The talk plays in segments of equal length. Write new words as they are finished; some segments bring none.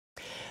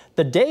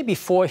The day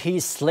before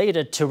he's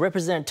slated to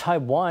represent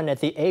Taiwan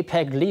at the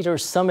APEC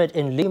Leaders Summit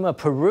in Lima,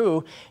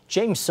 Peru,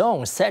 James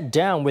Soong sat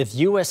down with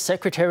U.S.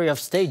 Secretary of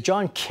State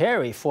John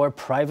Kerry for a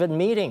private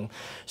meeting.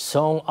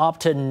 Soong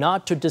opted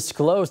not to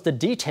disclose the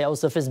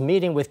details of his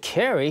meeting with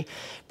Kerry,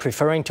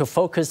 preferring to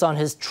focus on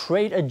his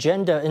trade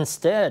agenda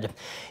instead.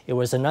 It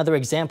was another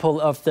example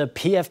of the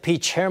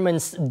PFP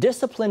Chairman's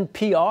disciplined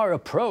PR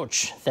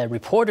approach that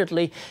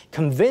reportedly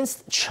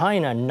convinced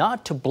China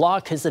not to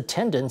block his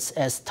attendance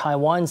as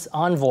Taiwan's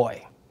envoy.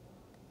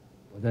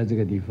 我在这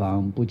个地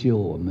方不就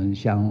我们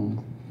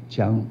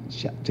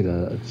这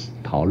个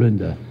讨论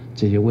的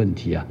这些问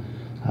题啊，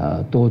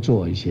多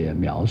做一些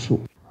描述。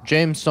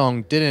 James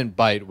Soong didn't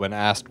bite when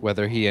asked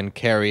whether he and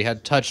Kerry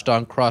had touched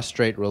on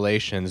cross-strait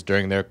relations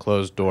during their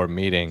closed-door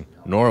meeting,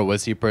 nor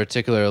was he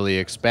particularly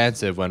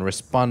expansive when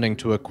responding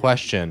to a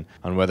question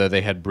on whether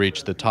they had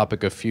breached the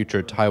topic of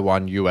future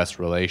Taiwan-US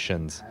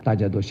relations. 大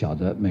家都晓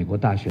得，美国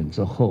大选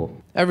之后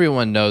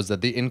Everyone knows that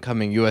the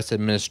incoming U.S.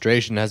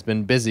 administration has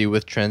been busy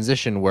with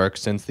transition work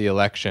since the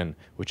election,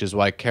 which is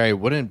why Kerry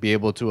wouldn't be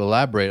able to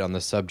elaborate on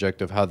the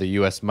subject of how the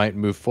U.S. might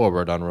move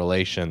forward on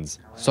relations.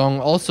 Soong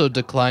also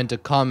declined to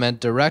comment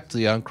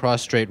directly on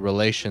cross-strait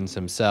relations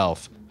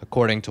himself.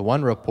 According to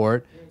one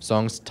report,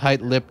 Soong's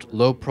tight-lipped,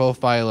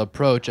 low-profile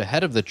approach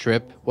ahead of the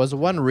trip was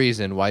one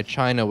reason why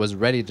China was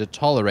ready to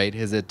tolerate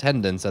his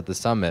attendance at the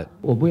summit.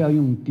 我不要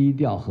用低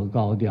调和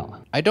高调。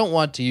 I don't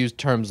want to use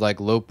terms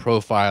like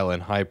low-profile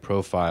and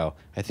high-profile.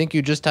 I think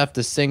you just have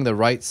to sing the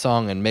right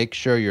song and make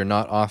sure you're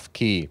not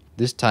off-key.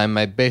 This time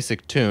my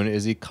basic tune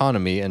is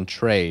economy and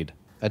trade.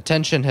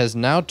 Attention has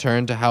now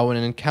turned to how an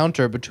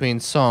encounter between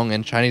Soong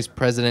and Chinese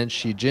President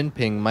Xi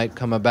Jinping might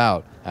come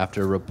about,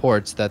 after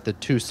reports that the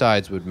two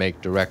sides would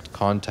make direct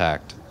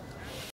contact.